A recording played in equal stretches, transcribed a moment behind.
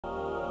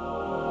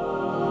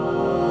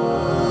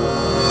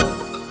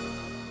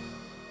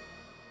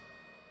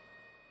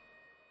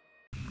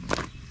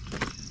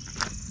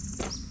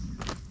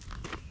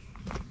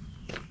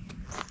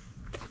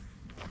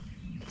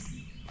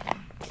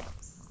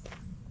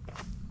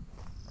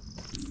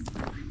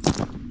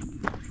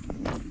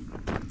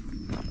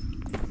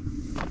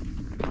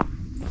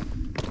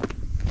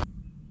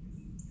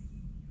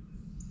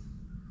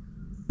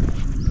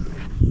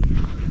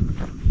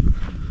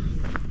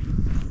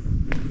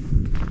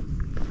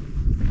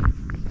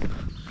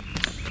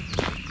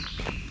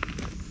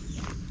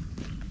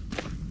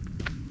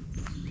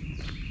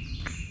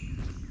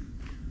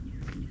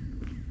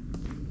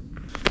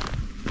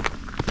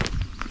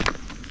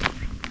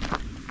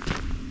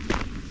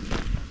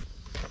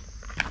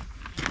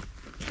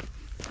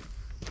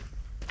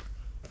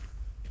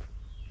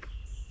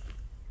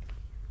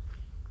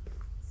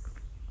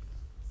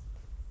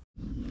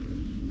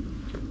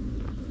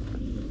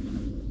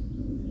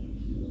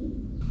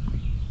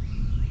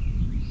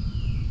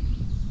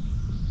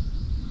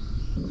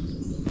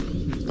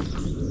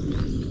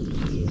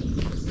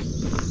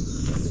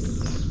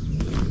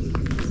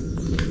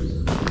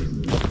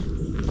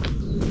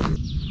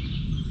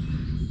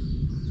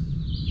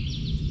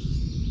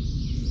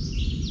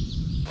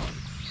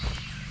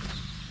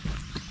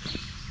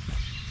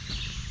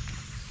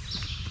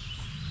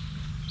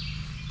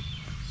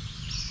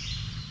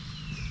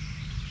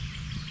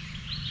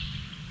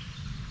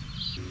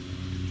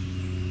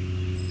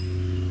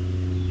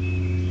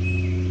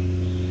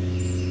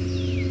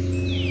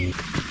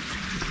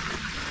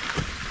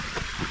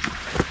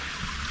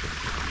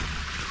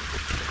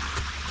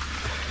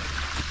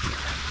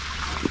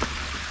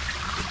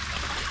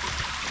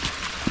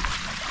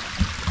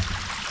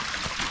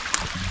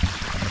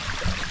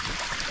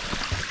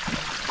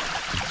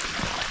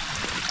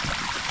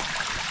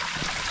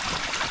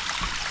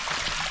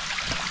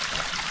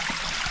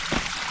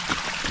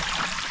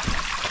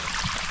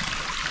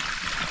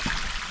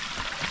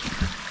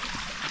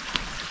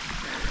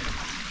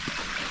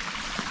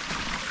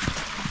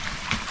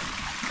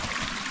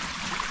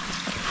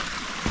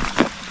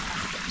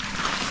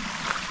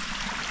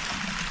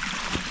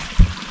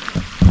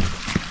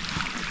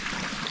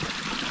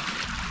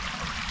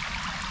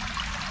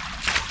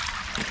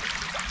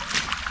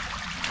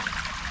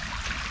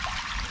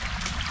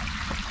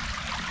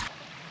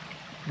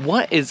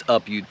What is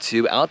up,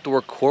 YouTube?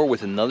 Outdoor Core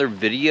with another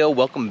video.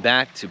 Welcome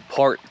back to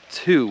part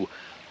 2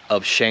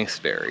 of Shenks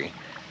Ferry.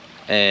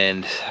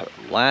 And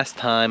last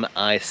time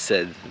I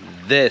said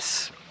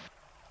this.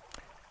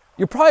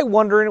 You're probably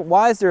wondering,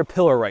 why is there a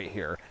pillar right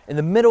here in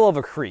the middle of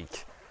a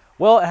creek?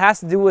 Well, it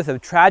has to do with a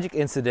tragic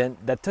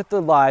incident that took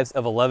the lives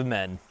of 11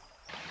 men.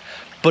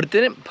 But it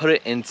didn't put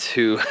it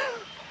into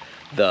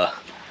the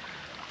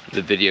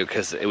video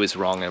because it was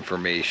wrong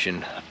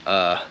information.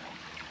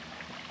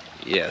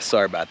 Yeah,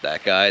 sorry about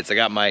that, guys. I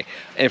got my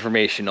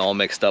information all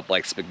mixed up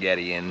like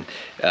spaghetti and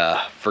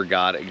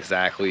forgot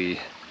exactly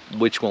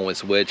which one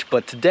was which.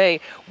 But today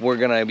we're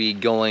gonna be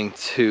going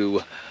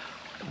to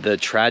the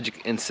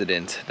tragic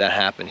incident that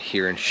happened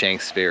here in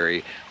Shenks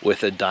Ferry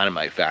with a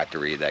dynamite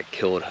factory that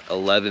killed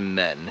 11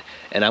 men.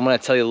 And I'm gonna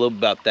tell you a little bit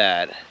about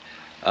that.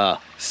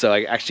 So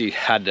I actually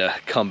had to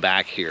come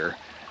back here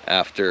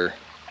after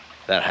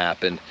that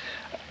happened,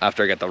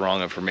 after I got the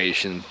wrong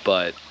information,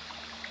 but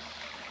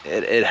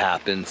it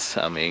happens,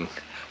 I mean.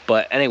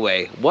 But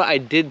anyway, what I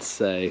did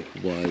say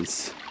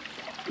was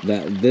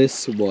that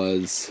this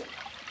was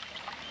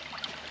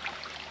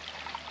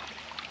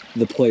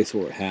the place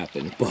where it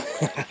happened,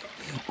 but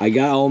I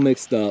got all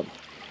mixed up.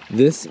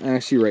 This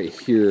actually right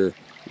here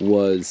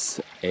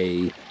was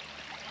a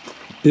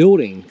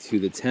building to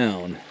the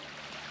town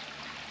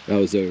that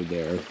was over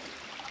there,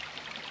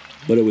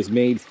 but it was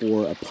made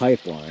for a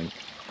pipeline.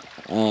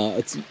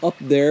 It's up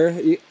there,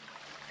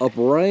 up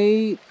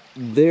right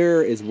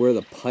there is where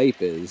the pipe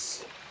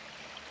is.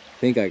 I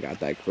think I got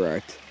that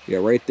correct. Yeah,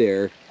 right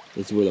there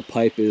is where the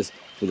pipe is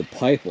for the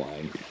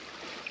pipeline.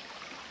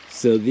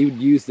 So they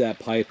would use that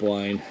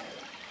pipeline.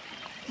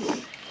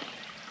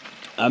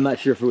 I'm not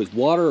sure if it was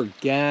water or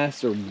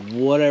gas or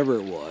whatever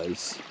it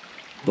was,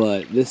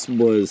 but this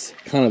was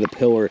kind of the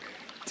pillar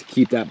to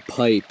keep that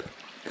pipe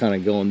kind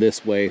of going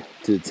this way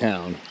to the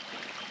town.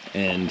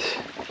 And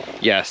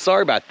yeah,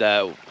 sorry about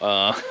that.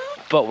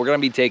 But we're gonna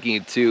be taking you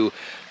to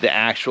the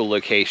actual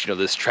location of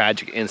this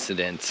tragic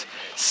incident.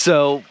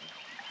 So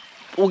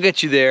we'll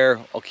get you there.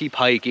 I'll keep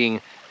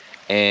hiking,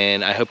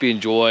 and I hope you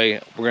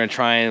enjoy. We're gonna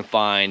try and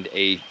find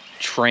a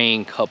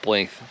train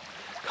coupling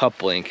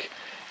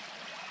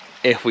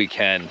if we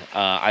can.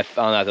 I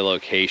found out the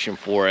location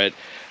for it.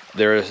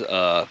 There's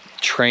a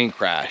train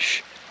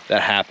crash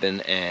that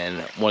happened,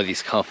 and one of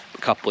these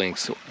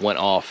couplings went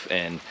off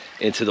and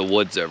into the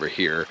woods over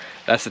here.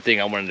 That's the thing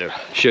I wanted to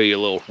show you, a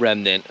little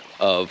remnant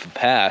of the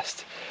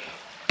past.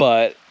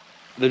 But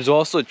there's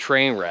also a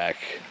train wreck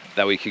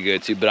that we could go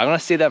to, but I'm gonna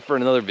save that for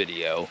another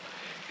video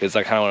because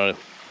I kind of want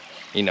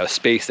to, you know,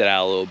 space that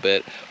out a little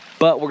bit.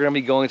 But we're gonna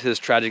be going to this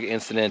tragic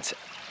incident.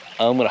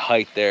 I'm gonna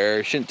hike there.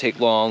 It shouldn't take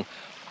long,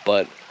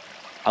 but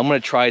I'm gonna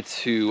try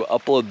to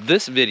upload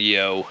this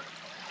video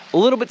a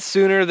little bit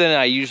sooner than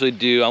I usually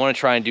do. I want to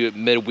try and do it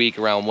midweek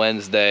around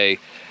Wednesday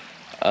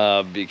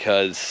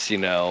because, you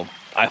know,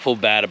 I feel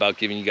bad about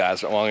giving you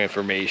guys wrong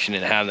information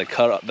and having to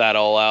cut that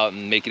all out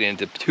and make it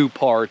into 2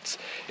 parts.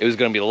 It was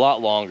going to be a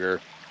lot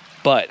longer,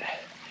 but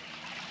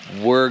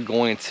we're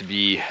going to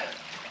be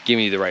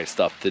giving you the right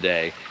stuff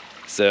today.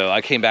 So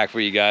I came back for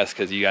you guys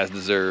because you guys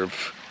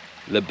deserve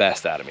the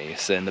best out of me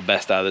and the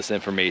best out of this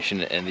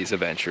information and these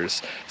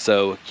adventures.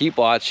 So keep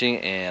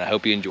watching, and I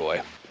hope you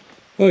enjoy.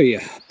 Oh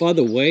yeah, by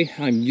the way,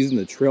 I'm using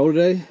the trail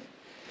today.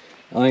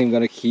 I am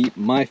gonna keep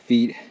my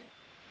feet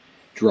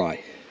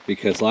dry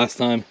because last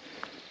time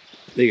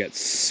they got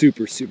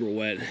super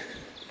wet.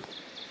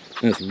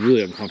 That's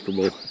really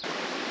uncomfortable.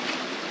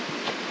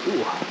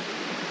 Ooh.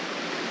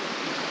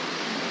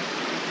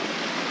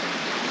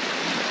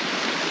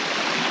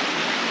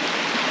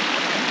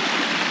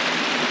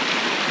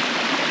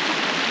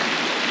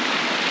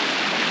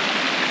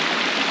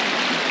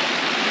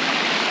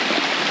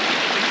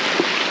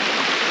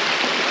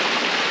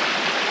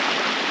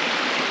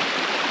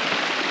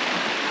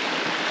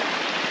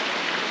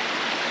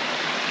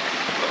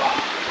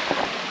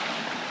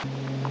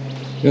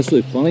 That's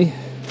really funny.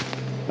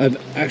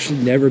 I've actually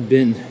never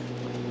been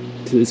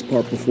to this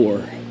part before,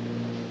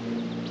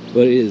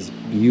 but it is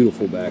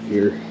beautiful back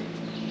here.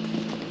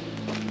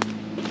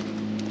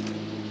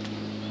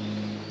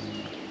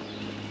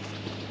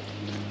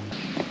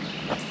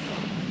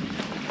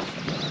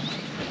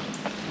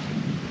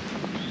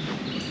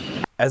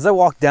 As I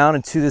walk down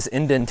into this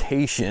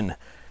indentation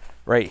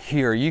right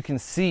here, you can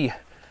see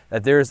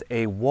that there's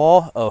a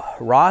wall of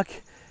rock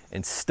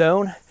and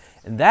stone,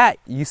 and that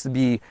used to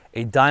be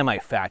a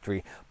dynamite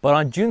factory. But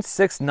on June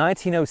 6,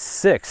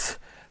 1906,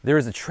 there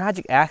was a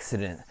tragic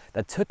accident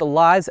that took the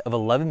lives of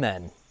 11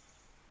 men.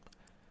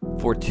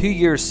 For 2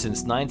 years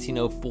since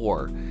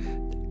 1904,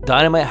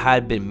 dynamite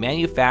had been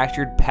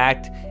manufactured,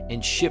 packed,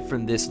 and shipped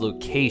from this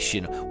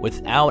location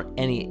without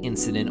any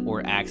incident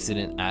or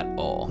accident at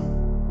all.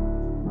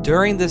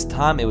 During this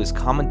time, it was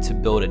common to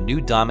build a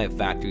new dynamite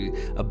factory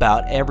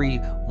about every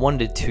 1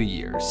 to 2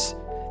 years.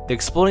 The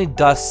exploding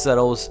dust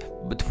settles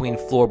between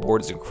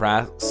floorboards and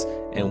cracks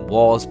and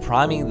walls,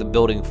 priming the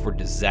building for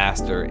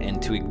disaster and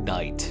to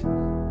ignite.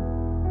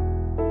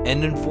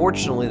 And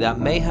unfortunately, that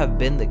may have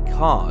been the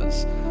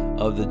cause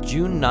of the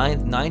June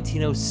 9th,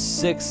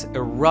 1906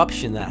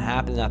 eruption that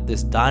happened at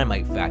this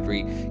dynamite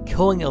factory,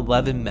 killing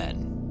 11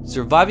 men.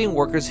 Surviving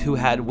workers who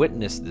had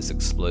witnessed this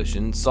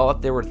explosion saw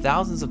that there were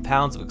thousands of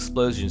pounds of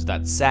explosions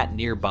that sat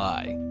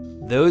nearby.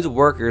 Those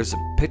workers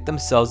picked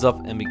themselves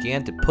up and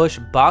began to push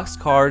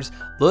boxcars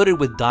loaded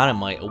with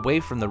dynamite away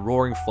from the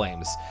roaring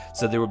flames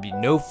so there would be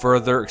no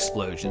further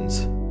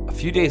explosions. A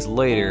few days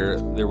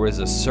later, there was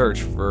a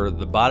search for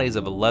the bodies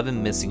of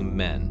 11 missing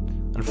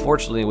men.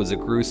 Unfortunately, it was a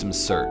gruesome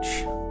search.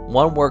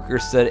 One worker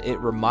said it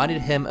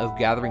reminded him of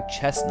gathering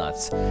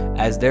chestnuts,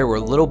 as there were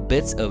little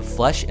bits of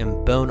flesh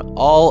and bone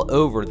all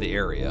over the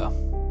area.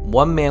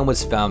 One man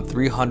was found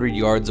 300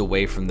 yards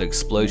away from the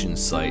explosion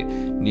site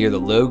near the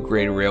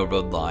low-grade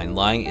railroad line,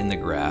 lying in the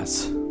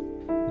grass.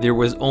 There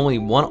was only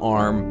one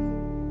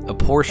arm, a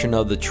portion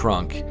of the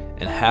trunk,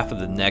 and half of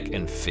the neck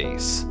and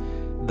face.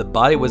 The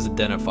body was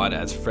identified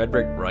as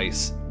Frederick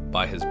Rice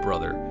by his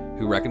brother,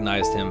 who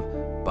recognized him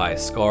by a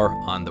scar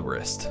on the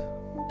wrist.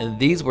 And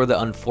these were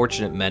the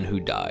unfortunate men who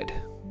died.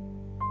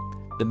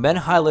 The men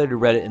highlighted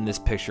red in this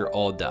picture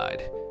all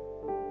died,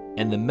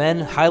 and the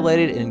men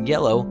highlighted in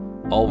yellow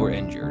all were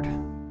injured.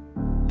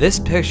 This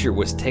picture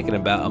was taken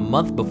about a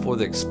month before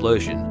the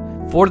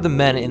explosion. 4 of the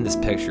men in this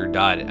picture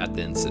died at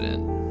the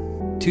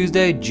incident.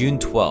 Tuesday, June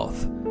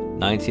 12th,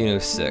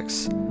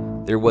 1906,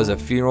 there was a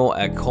funeral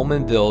at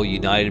Colemanville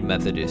United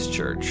Methodist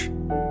Church.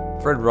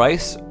 Fred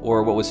Rice,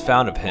 or what was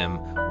found of him,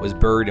 was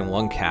buried in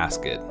one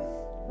casket.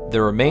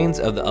 The remains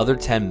of the other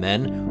 10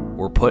 men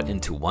were put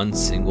into one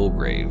single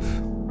grave.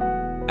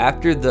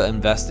 After the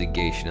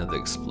investigation of the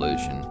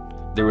explosion,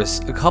 there was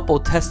a couple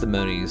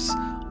testimonies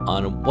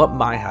on what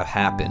might have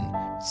happened,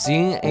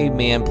 seeing a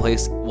man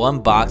place one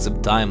box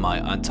of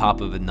dynamite on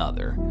top of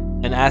another,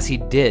 and as he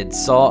did,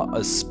 saw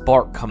a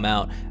spark come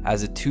out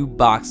as the 2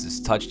 boxes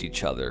touched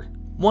each other.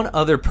 One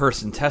other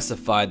person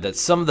testified that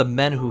some of the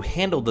men who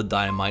handled the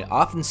dynamite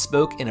often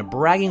spoke in a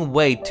bragging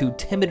way to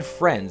timid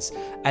friends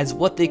as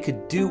what they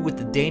could do with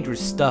the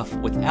dangerous stuff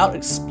without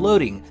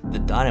exploding the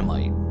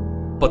dynamite.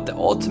 But the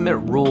ultimate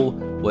rule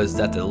was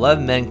that the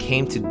 11 men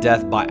came to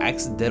death by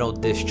accidental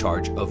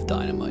discharge of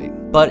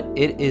dynamite. But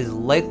it is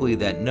likely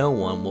that no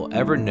one will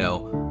ever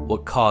know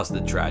what caused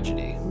the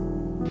tragedy.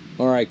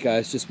 Alright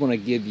guys, just want to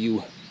give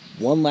you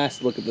one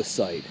last look at the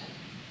site.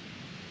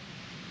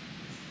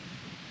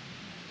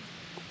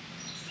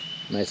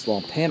 Nice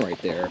long pan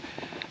right there.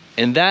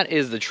 And that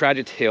is the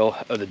tragic tale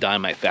of the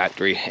dynamite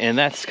factory. And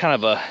that's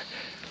kind of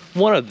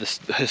one of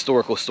the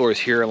historical stories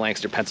here in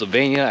Lancaster,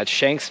 Pennsylvania at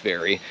Shenks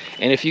Ferry.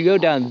 And if you go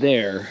down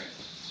there,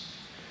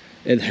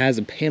 it has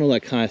a panel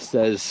that kind of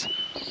says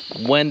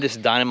when this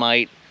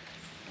dynamite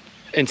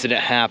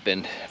incident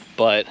happened.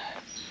 But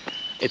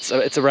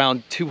it's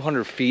around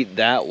 200 feet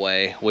that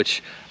way,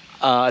 which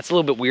it's a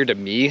little bit weird to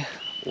me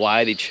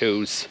why they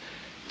chose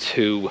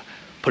to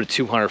put it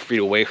 200 feet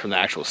away from the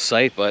actual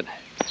site, but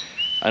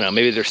I don't know,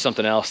 maybe there's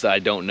something else that I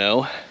don't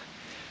know.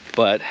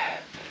 But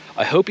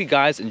I hope you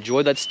guys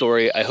enjoyed that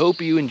story. I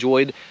hope you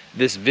enjoyed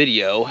this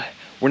video.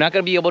 We're not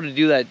gonna be able to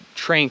do that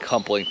train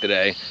coupling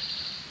today,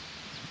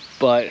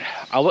 but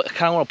I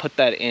kind of want to put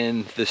that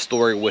in the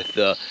story with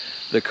the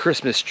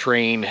Christmas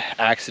train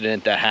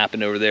accident that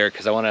happened over there,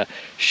 because I want to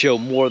show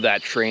more of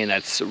that train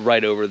that's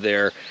right over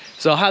there.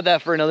 So I'll have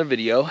that for another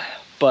video.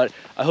 But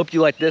I hope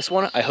you like this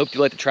one. I hope you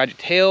like the tragic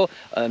tale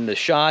and the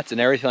shots and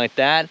everything like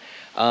that.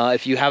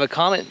 If you have a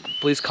comment,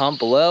 please comment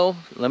below.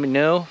 Let me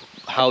know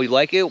how you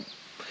like it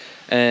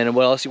and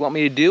what else you want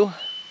me to do.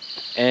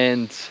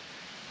 And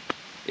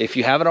if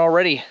you haven't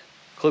already,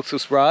 click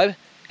subscribe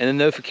and the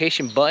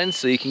notification button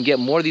so you can get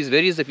more of these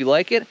videos if you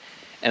like it.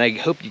 And I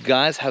hope you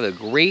guys have a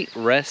great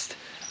rest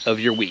of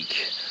your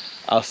week.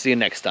 I'll see you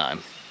next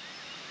time.